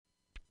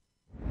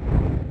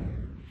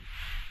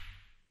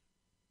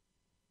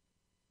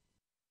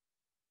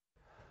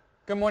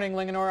Good morning,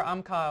 Linganore.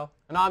 I'm Kyle.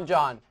 And I'm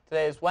John.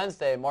 Today is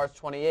Wednesday, March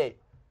 28th.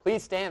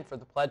 Please stand for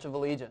the Pledge of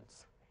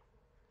Allegiance.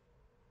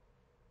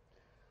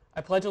 I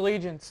pledge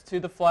allegiance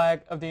to the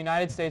flag of the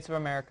United States of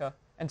America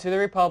and to the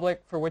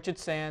republic for which it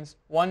stands,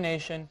 one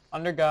nation,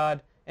 under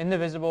God,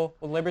 indivisible,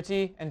 with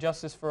liberty and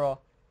justice for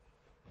all.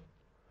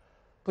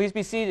 Please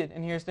be seated,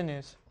 and here's the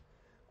news.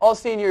 All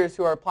seniors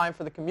who are applying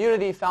for the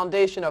Community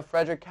Foundation of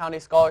Frederick County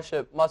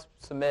Scholarship must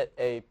submit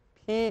a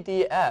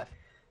PDF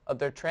of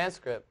their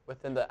transcript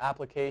within the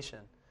application.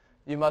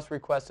 You must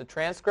request a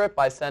transcript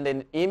by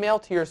sending an email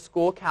to your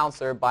school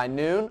counselor by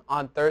noon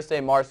on Thursday,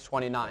 March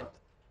 29th.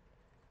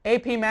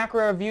 AP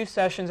macro review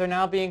sessions are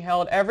now being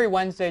held every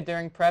Wednesday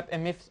during prep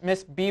in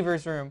Miss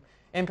Beaver's room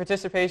in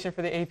participation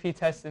for the AP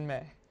test in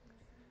May.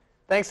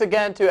 Thanks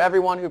again to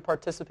everyone who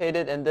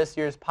participated in this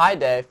year's Pi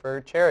Day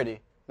for charity.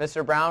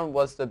 Mr. Brown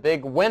was the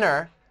big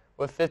winner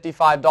with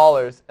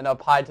 $55 and a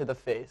pie to the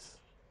face.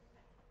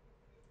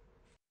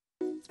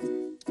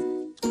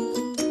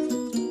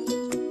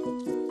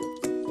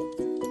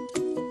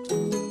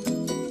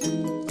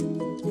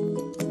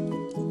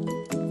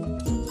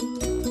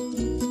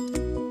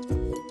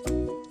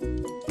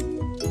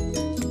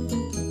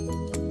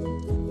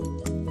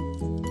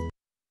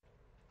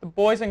 The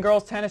boys and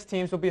girls tennis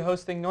teams will be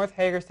hosting North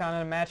Hagerstown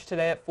in a match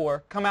today at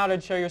 4. Come out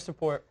and show your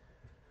support.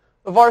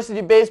 The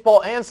varsity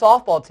baseball and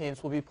softball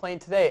teams will be playing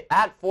today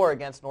at 4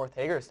 against North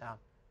Hagerstown.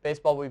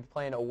 Baseball will be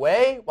playing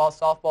away, while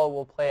softball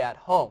will play at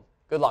home.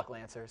 Good luck,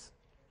 Lancers.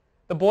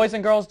 The boys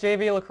and girls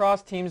JV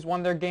lacrosse teams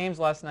won their games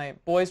last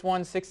night. Boys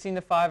won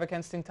 16-5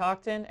 against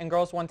Tinctoncton, and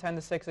girls won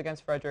 10-6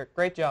 against Frederick.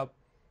 Great job.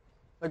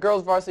 The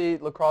girls varsity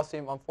lacrosse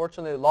team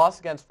unfortunately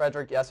lost against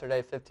Frederick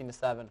yesterday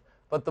 15-7,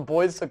 but the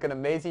boys took an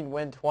amazing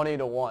win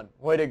 20-1.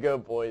 Way to go,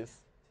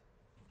 boys.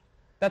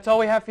 That's all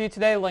we have for you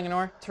today,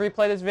 Linganore. To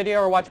replay this video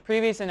or watch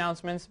previous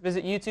announcements,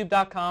 visit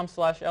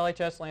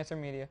youtube.com/LHS Lancer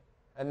Media.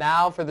 And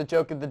now for the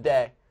joke of the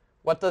day.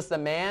 What does the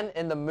man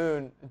in the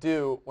moon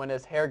do when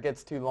his hair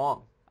gets too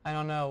long? I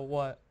don't know.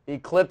 What? He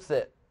clips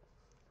it.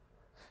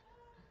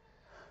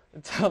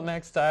 Until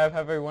next time,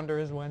 have a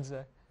wondrous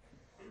Wednesday.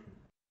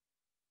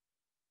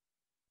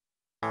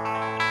 There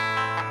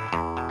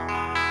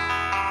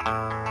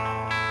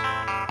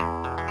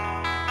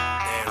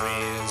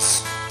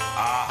is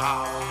a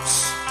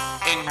house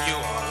in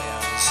your